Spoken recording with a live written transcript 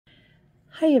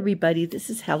Hi everybody, this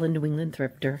is Helen, New England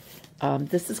Thrifter.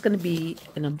 This is going to be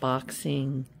an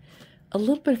unboxing, a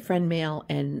little bit of friend mail,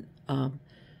 and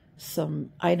some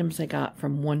items I got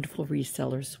from wonderful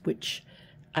resellers, which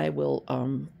I will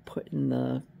put in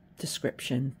the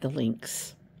description, the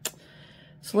links.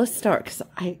 So let's start, because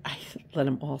I let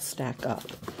them all stack up.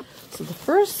 So the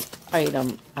first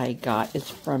item I got is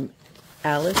from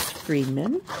Alice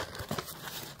Freeman.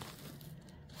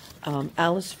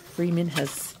 Alice Freeman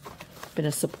has been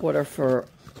a supporter for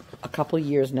a couple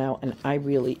years now, and I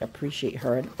really appreciate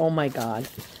her. And oh my God,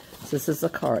 this is a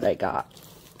card I got.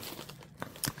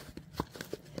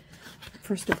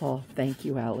 First of all, thank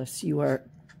you, Alice. You are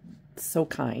so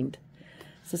kind.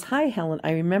 It says, "Hi, Helen.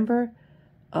 I remember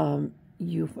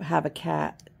you have a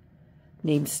cat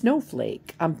named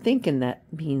Snowflake. I'm thinking that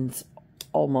means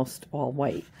almost all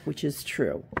white," which is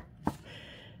true.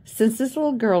 "Since this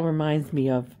little girl reminds me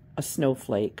of a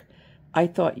snowflake, I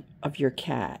thought of your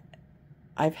cat.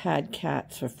 I've had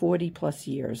cats for 40 plus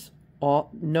years,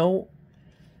 no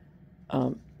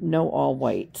all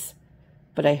whites,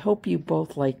 but I hope you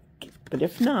both like it. But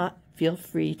if not, feel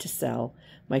free to sell.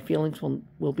 My feelings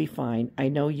will be fine. I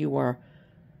know you are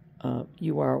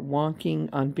wonking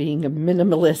on being a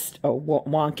minimalist, or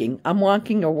wonking. I'm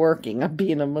wonking or working. I'm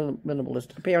being a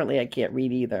minimalist. Apparently I can't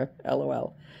read either.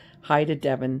 LOL. Hi to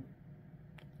Devin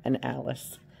and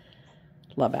Alice."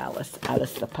 Love Alice.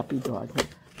 Alice the puppy dog.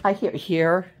 I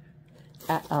hear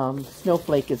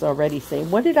Snowflake is already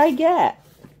saying, "What did I get?"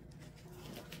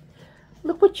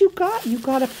 Look what you got. You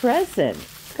got a present.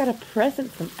 You got a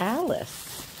present from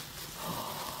Alice.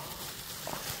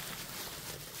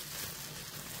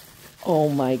 Oh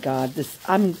my God.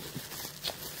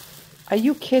 Are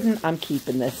you kidding? I'm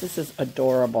keeping this. This is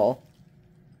adorable.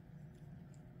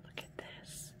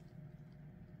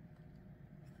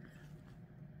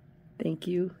 Thank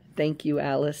you. Thank you,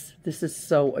 Alice. This is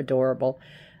so adorable.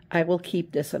 I will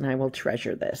keep this and I will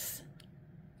treasure this.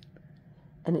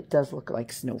 And it does look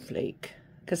like Snowflake,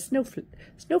 because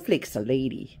Snowflake's a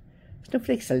lady.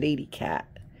 Snowflake's a lady cat.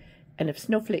 And if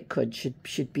Snowflake could,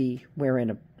 should be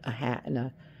wearing a hat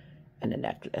and a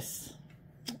necklace.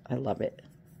 I love it.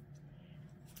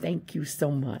 Thank you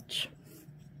so much.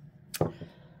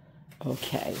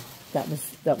 Okay, that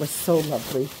was so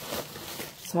lovely.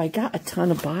 So I got a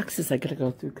ton of boxes I got to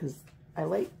go through, because I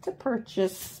like to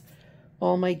purchase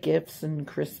all my gifts and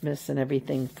Christmas and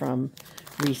everything from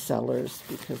resellers,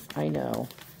 because I know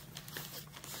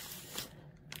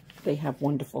they have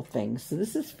wonderful things. So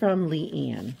this is from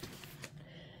Leanne.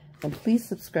 And please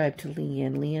subscribe to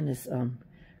Leanne. Leanne is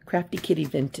Crafty Kitty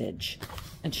Vintage.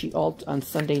 And she on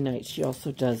Sunday nights, she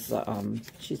also does,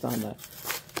 she's on the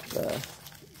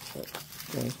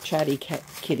Chatty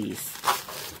Kitties,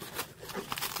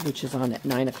 which is on at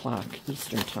 9 o'clock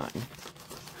Eastern Time.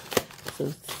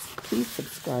 So please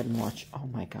subscribe and watch. Oh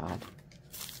my God.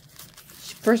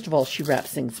 First of all, she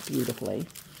wraps things beautifully.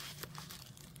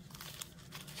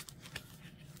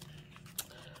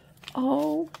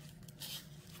 Oh.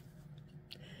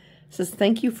 It says,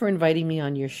 "Thank you for inviting me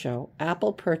on your show.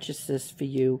 Apple purchased this for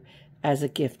you as a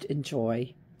gift.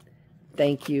 Enjoy."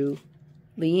 Thank you,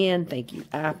 Leanne. Thank you,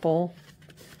 Apple.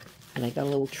 And I got a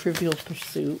little Trivial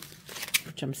Pursuit,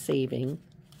 which I'm saving.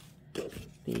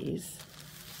 These.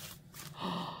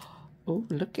 Oh,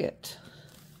 look it.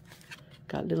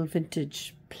 Got little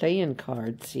vintage playing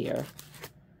cards here.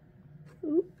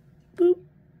 Boop, boop.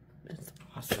 That's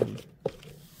awesome.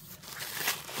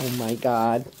 Oh my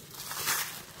God.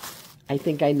 I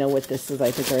think I know what this is.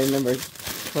 I think I remember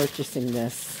purchasing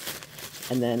this,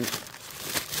 and then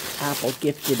Apple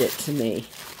gifted it to me.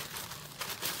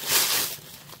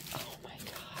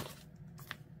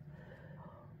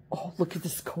 Look at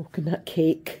this coconut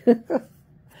cake.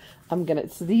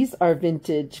 So these are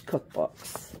vintage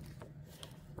cookbooks.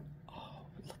 Oh,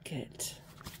 look at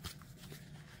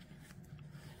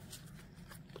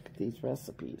these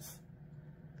recipes.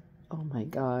 Oh my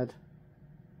God.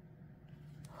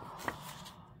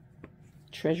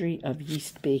 Treasury of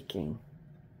Yeast Baking.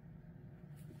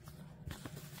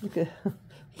 Look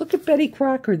at Betty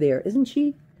Crocker there. Isn't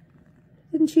she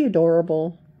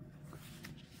adorable?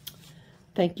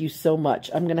 Thank you so much.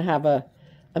 I'm going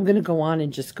to go on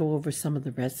and just go over some of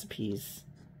the recipes.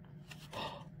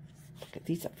 Look at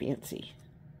these, are fancy.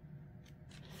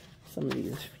 Some of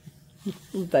these.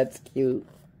 That's cute.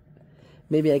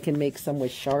 Maybe I can make some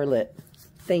with Charlotte.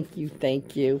 Thank you.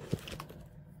 Thank you.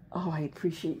 Oh, I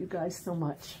appreciate you guys so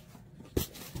much.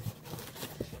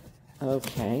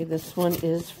 Okay, this one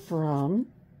is from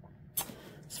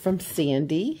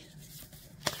Sandy.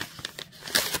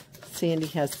 Sandy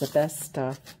has the best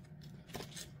stuff.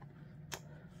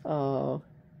 Oh,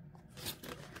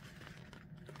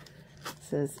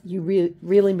 says, you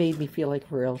really made me feel like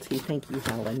royalty. Thank you,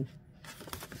 Helen.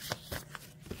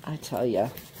 I tell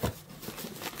you,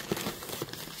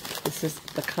 this is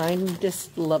the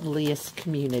kindest, loveliest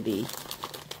community.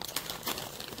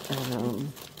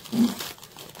 And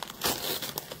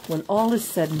when all is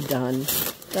said and done,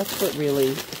 that's what really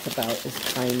it's about, is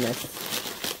kindness.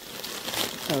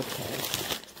 Okay.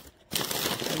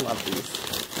 I love these.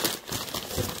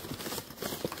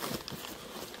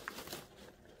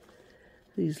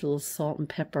 These little salt and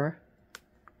pepper.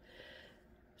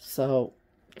 So,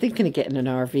 thinking of getting an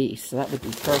RV, so that would be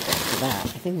perfect for that.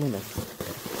 I think I'm going to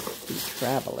be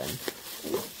traveling.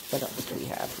 What else do we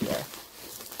have here?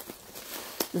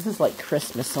 This is like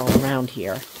Christmas all around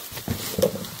here.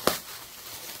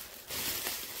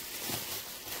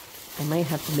 I might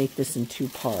have to make this in 2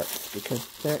 parts because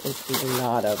there is a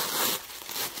lot of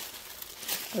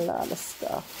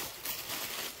stuff.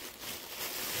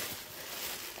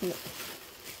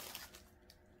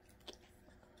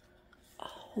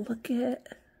 Oh, look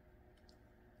at,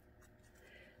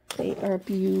 they are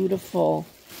beautiful.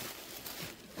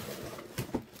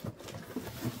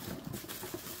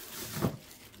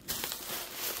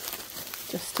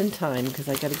 Just in time because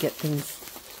I got to get things.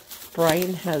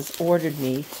 Brian has ordered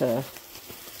me to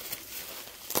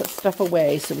put stuff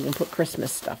away so we can put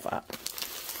Christmas stuff up.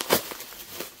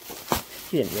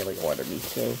 He didn't really order me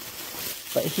to,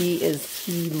 but he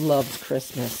loves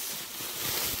Christmas.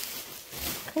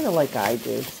 Kind of like I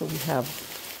do. So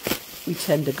we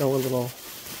tend to go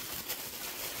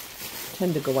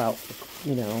out,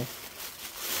 you know,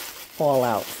 all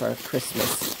out for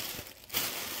Christmas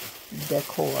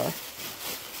decor.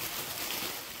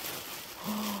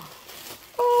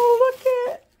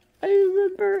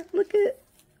 Look at,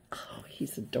 oh,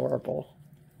 he's adorable.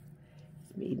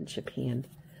 He's made in Japan.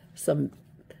 Some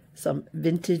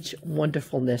vintage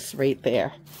wonderfulness right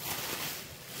there.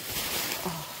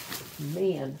 Oh,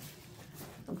 man.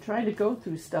 I'm trying to go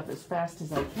through stuff as fast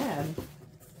as I can.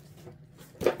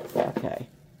 Okay.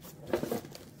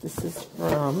 This is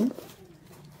from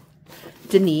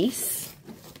Denise.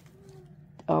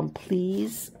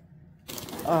 Please,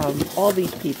 all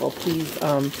these people, please,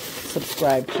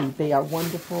 subscribe to. They are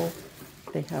wonderful.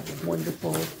 They have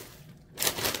wonderful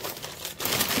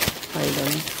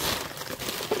items.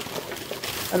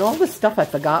 And all this stuff I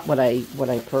forgot what I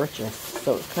purchased.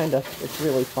 So it's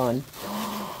really fun.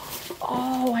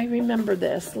 Oh, I remember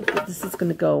this. Look, this is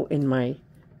going to go in my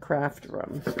craft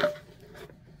room.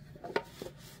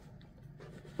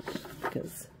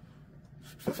 Because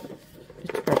it's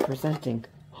representing.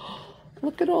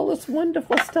 Look at all this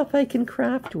wonderful stuff I can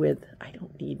craft with. I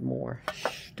don't need more.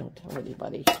 Shh, don't tell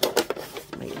anybody.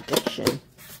 My addiction.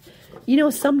 You know,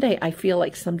 someday, I feel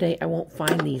like someday I won't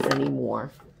find these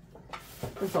anymore.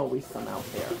 There's always some out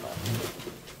there,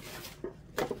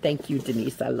 but thank you,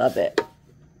 Denise. I love it.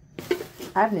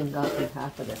 I haven't even gone through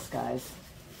half of this, guys.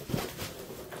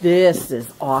 This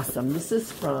is awesome. This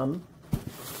is from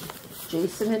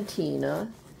Jason and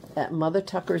Tina at Mother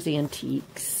Tucker's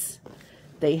Antiques.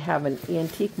 They have an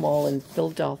antique mall in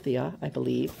Philadelphia, I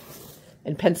believe.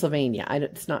 In Pennsylvania.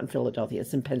 It's not in Philadelphia.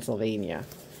 It's in Pennsylvania.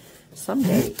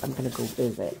 Someday I'm going to go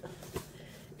visit.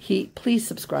 Please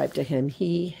subscribe to him.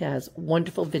 He has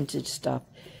wonderful vintage stuff.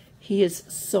 He is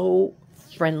so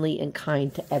friendly and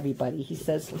kind to everybody. He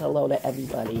says hello to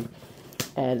everybody.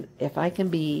 And if I can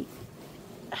be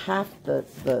half the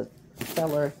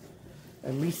seller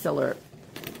and reseller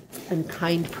and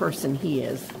kind person he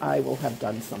is, I will have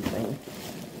done something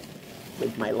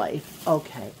with my life.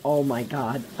 Okay. Oh my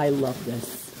God. I love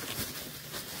this.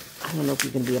 I don't know if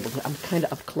you're going to be able to. I'm kind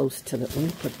of up close to the. Let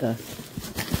me put the.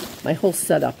 My whole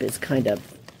setup is kind of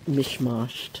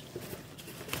mishmashed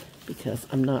because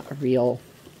I'm not a real.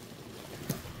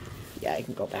 Yeah, I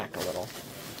can go back a little.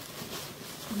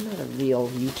 I'm not a real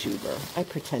YouTuber. I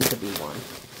pretend to be one.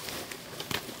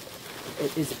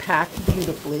 It is packed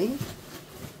beautifully.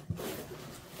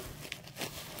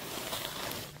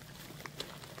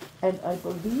 And I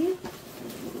believe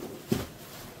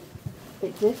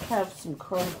it did have some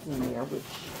cards in there, which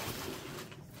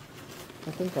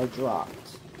I think I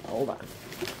dropped. Hold on.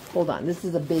 Hold on. This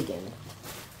is a big one.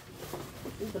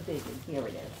 This is a big one. Here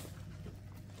it is.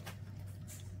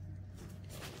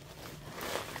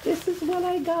 This is what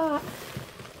I got.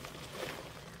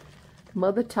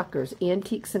 Mother Tucker's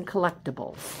Antiques and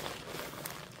Collectibles.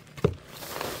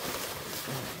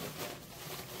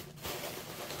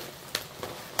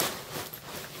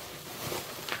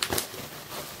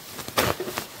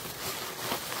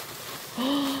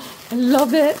 I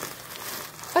love it.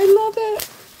 I love it.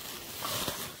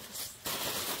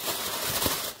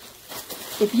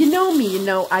 If you know me, you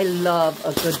know I love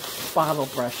a good bottle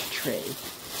brush tree.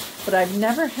 But I've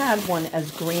never had one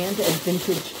as grand and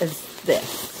vintage as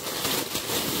this.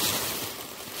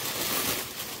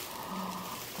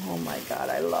 Oh my God,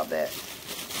 I love it.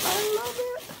 I love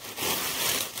it.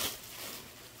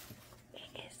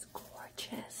 It is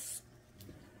gorgeous.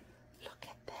 Look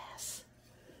at this.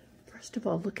 First of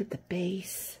all, look at the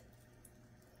base.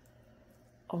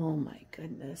 Oh my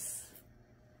goodness.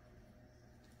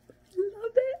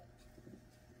 Love it.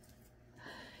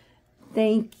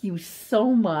 Thank you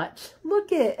so much.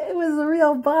 Look it was a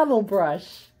real bottle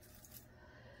brush.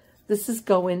 This is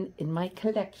going in my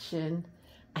collection.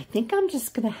 I think I'm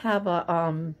just gonna have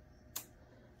a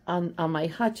on my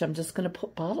hutch. I'm just gonna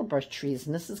put bottle brush trees,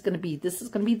 and this is gonna be the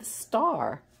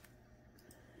star.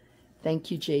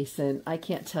 Thank you, Jason. I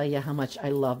can't tell you how much I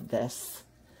love this.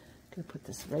 I'm gonna put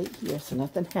this right here so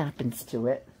nothing happens to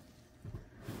it.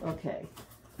 Okay,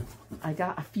 I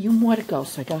got a few more to go,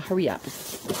 so I gotta hurry up.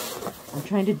 I'm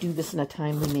trying to do this in a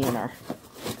timely manner.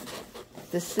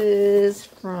 This is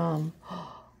from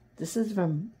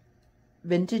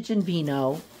Vintage and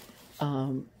Vino.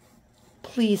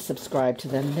 Please subscribe to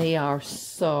them. They are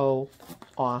so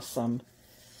awesome.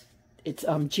 It's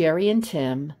Jerry and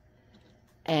Tim,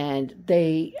 and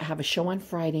they have a show on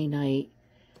Friday night,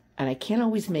 and I can't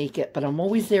always make it, but I'm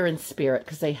always there in spirit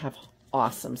because they have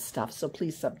awesome stuff. So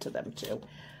please sub to them too.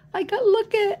 I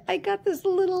got this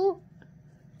little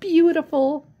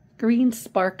beautiful green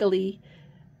sparkly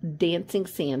dancing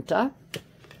Santa.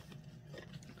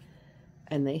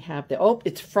 And they have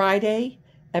it's Friday,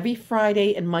 every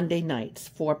Friday and Monday nights,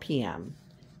 4 p.m.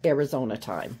 Arizona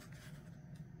time.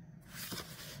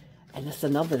 And there's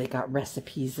another, they got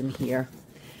recipes in here.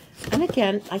 And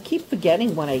again, I keep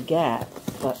forgetting what I get,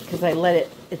 but because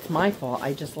it's my fault,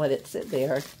 I just let it sit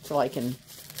there so I can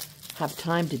have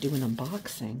time to do an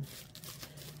unboxing.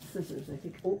 Scissors, I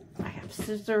think, I have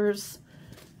scissors.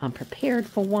 I'm prepared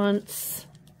for once.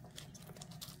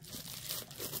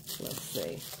 Let's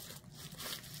see.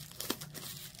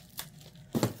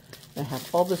 I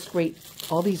have all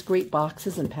these great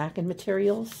boxes and packing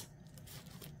materials.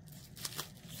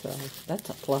 So that's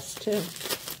a plus too.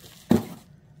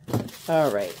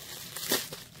 All right.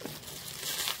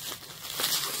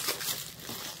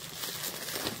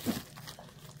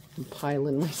 I'm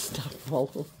piling my stuff all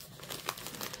over.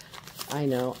 I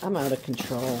know, I'm out of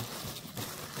control.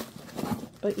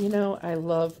 But you know, I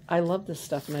love this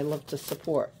stuff, and I love to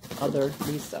support other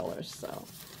resellers, so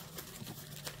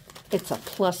it's a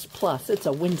plus plus. It's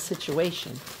a win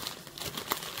situation.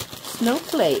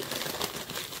 Snowflake.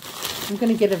 I'm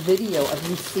going to get a video of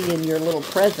you seeing your little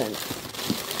present.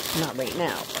 Not right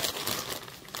now, but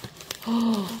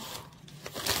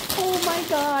oh my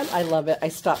God, I love it. I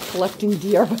stopped collecting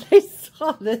deer, but I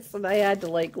saw this and I had to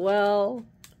well,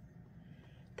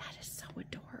 that is so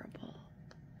adorable.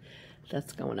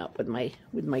 That's going up with my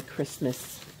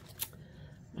Christmas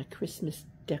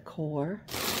decor.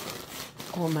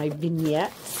 All my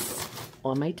vignettes,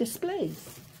 all my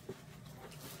displays.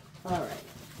 All right.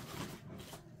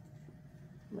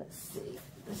 Let's see.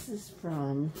 This is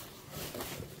from,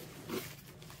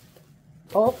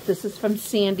 this is from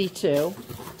Sandy too.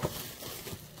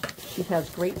 She has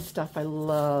great stuff. I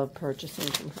love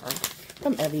purchasing from her.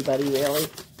 From everybody, really.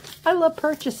 I love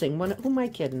purchasing. Who am I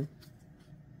kidding?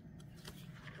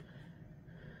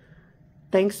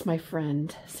 Thanks, my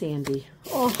friend, Sandy.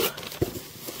 Oh.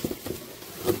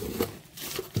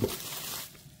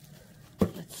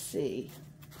 See.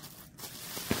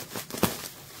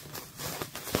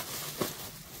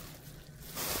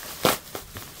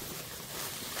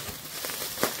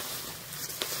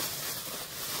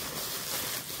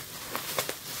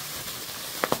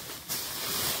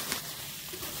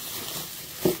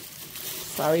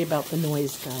 Sorry about the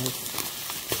noise, guys.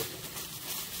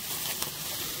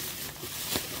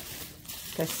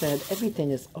 Like I said,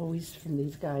 everything is always from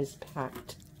these guys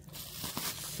packed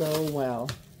so well.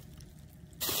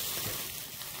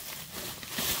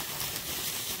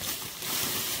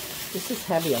 This is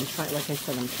heavy. I'm trying, like I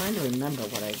said, I'm trying to remember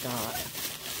what I got.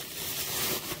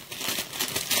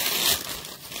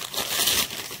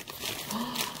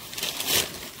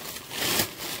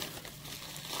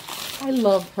 I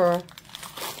love her.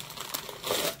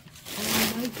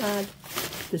 Oh my God.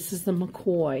 This is the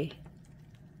McCoy.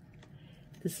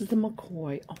 This is the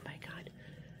McCoy. Oh my God.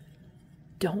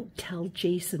 Don't tell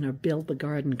Jason or Bill the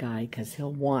garden guy, because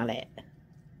he'll want it.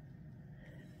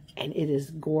 And it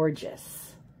is gorgeous.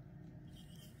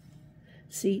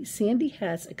 See, Sandy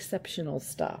has exceptional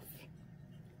stuff.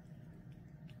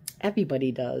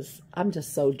 Everybody does. I'm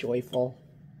just so joyful.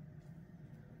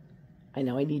 I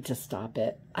know I need to stop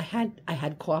it. I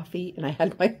had coffee and I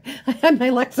had my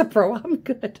Lexapro. I'm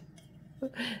good.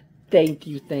 Thank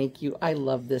you, thank you. I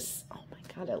love this. Oh my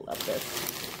God, I love this.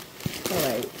 All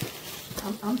right,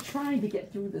 I'm trying to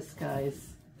get through this, guys.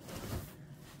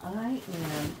 I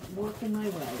am working my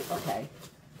way. Okay.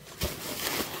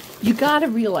 You gotta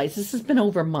realize this has been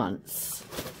over months.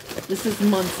 This is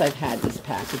months I've had these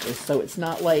packages, so it's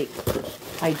not like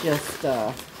I just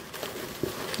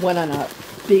went on a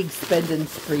big spending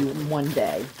spree one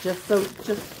day.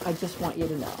 I just want you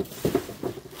to know.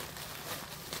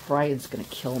 Brian's gonna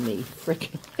kill me.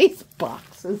 Freaking these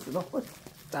boxes and all this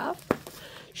stuff.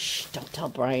 Shh, don't tell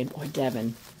Brian or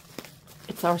Devin.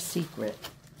 It's our secret.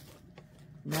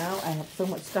 Now I have so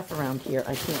much stuff around here,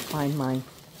 I can't find my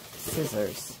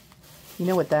scissors. You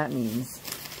know what that means.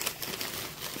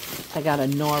 I gotta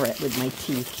gnaw it with my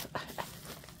teeth.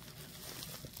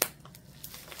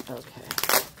 Okay.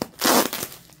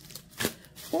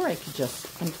 Or I could just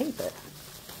untape it.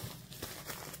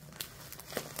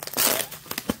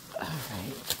 All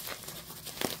right.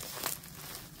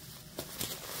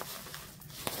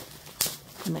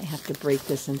 I might have to break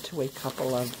this into a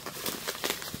couple of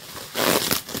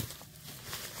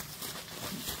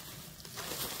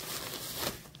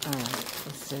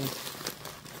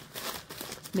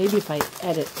maybe if I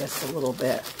edit this a little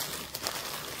bit.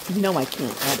 You know I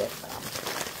can't edit though.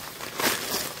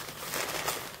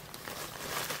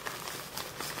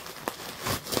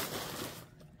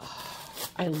 Oh,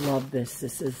 I love this.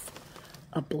 This is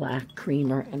a black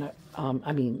creamer and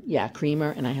a,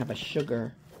 creamer, and I have a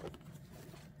sugar.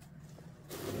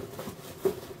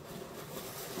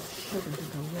 Sugar to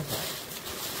go with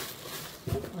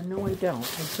it. Oh, no, I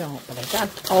don't, but I got,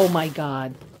 oh my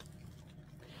God.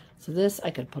 So this, I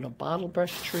could put a bottle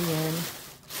brush tree in.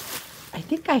 I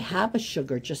think I have a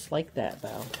sugar just like that,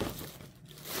 though.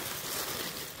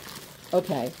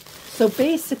 Okay, so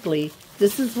basically,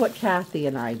 this is what Kathy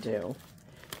and I do.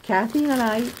 Kathy and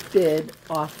I bid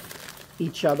off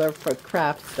each other for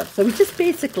craft stuff. So we just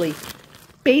basically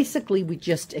we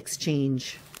just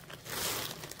exchange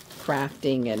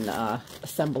crafting and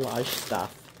assemblage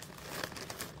stuff.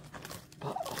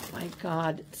 But, oh my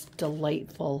God, it's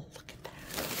delightful. Look at that.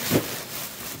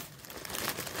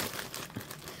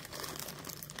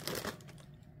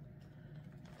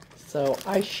 So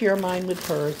I share mine with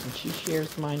hers, and she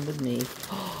shares mine with me.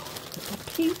 Oh, a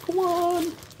pink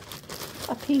one.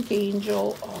 A pink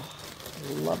angel. Oh,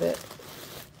 I love it.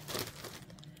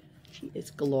 She is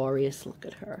glorious. Look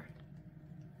at her.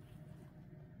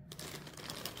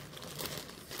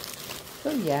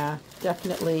 So yeah,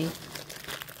 definitely.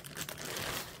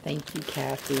 Thank you,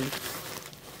 Kathy.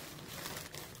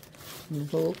 And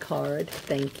a little card.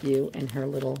 Thank you. And her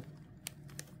little...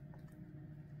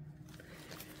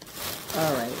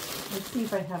 All right, let's see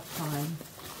if I have time.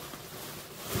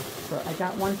 So I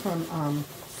got one from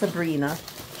Sabrina.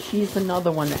 She's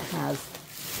another one that has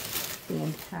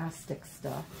fantastic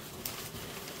stuff.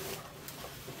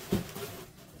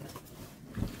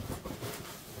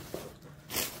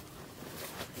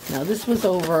 Now this was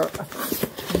over a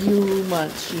few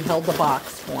months. She held the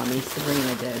box for me,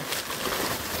 Sabrina did.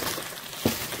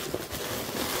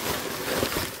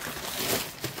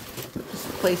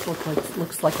 Place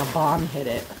looks like a bomb hit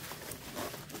it.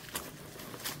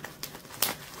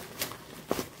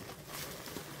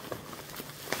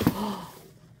 Oh,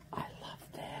 I love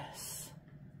this.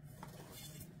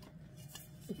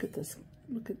 Look at this.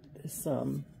 Look at this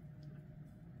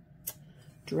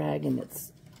dragon.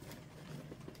 It's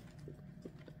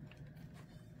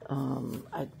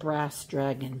a brass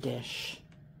dragon dish.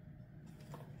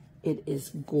 It is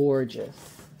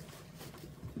gorgeous.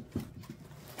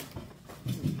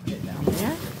 Put it down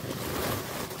there.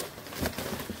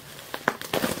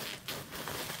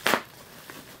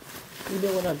 You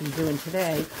know what I've been doing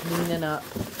today? Cleaning up.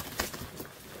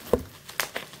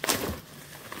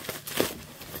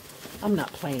 I'm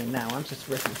not playing now. I'm just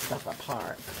ripping stuff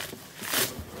apart.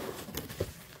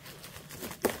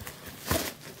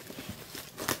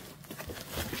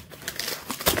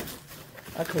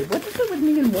 Okay, what is it with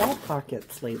me in wall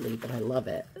pockets lately? But I love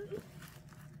it.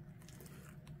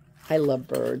 I love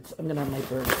birds. I'm going to have my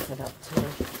birds set up too.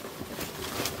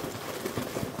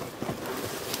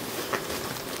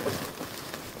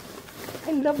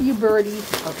 I love you,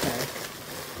 birdies. Okay.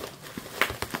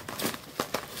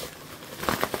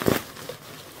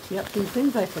 Yep, some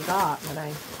things I forgot that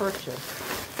I purchased.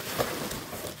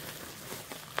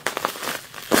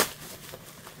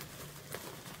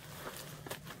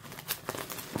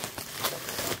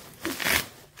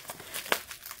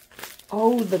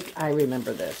 Oh, I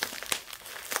remember this.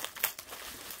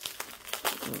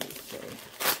 Let me see.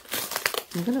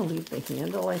 I'm going to leave the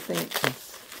handle, I think,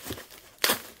 'cause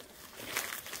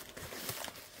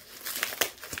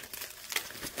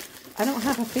I don't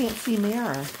have a fancy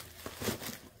mirror.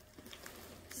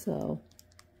 So,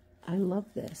 I love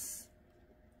this.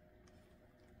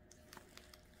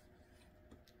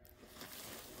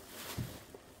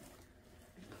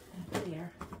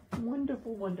 There.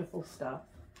 Wonderful, wonderful stuff.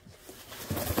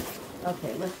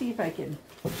 Okay, let's see if I can...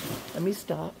 Let me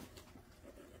stop.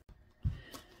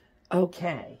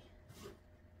 Okay.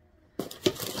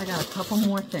 I got a couple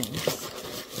more things.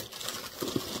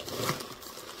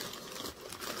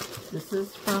 This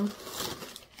is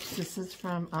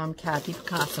from Kathy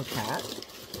Picasso Cat.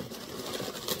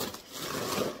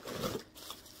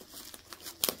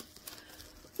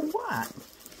 What?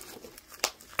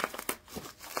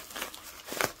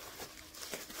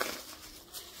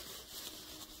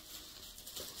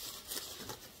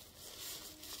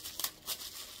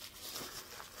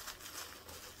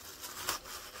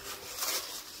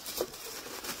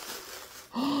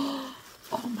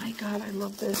 Oh my God, I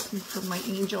love this from my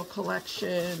angel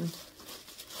collection.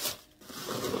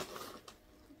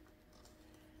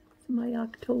 My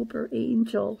October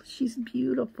angel. She's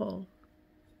beautiful.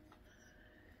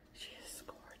 She is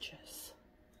gorgeous.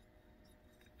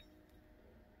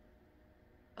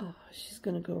 Oh, she's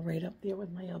going to go right up there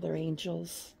with my other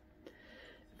angels.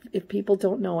 If people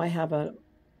don't know, I have an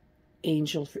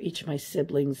angel for each of my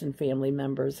siblings and family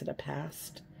members that have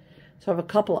passed. So I have a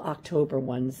couple of October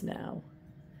ones now.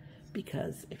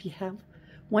 Because if you have,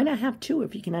 why not have two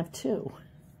if you can have two?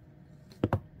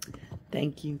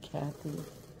 Thank you, Kathy.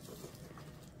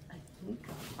 I think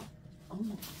I'm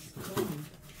almost done.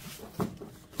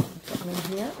 Put me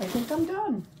here. I think I'm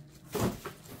done.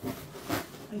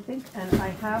 I think, and I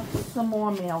have some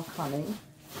more mail coming.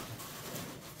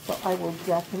 So I will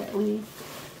definitely,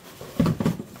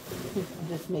 I'm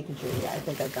just making sure, yeah, I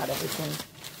think I got everything.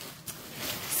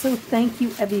 So thank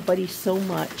you everybody so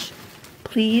much.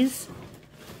 Please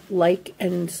like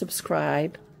and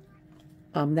subscribe.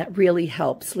 That really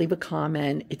helps. Leave a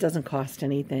comment. It doesn't cost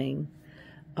anything.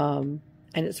 And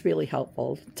it's really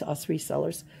helpful to us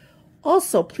resellers.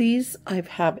 Also, please, I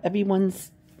have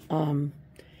everyone's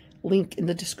link in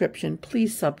the description.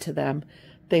 Please sub to them.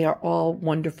 They are all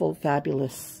wonderful,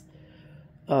 fabulous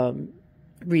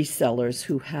resellers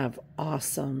who have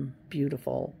awesome,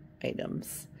 beautiful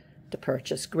items to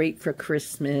purchase. Great for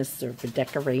Christmas or for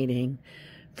decorating,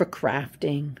 for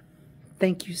crafting.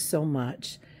 Thank you so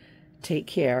much. Take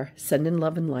care. Send in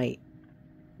love and light.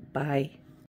 Bye.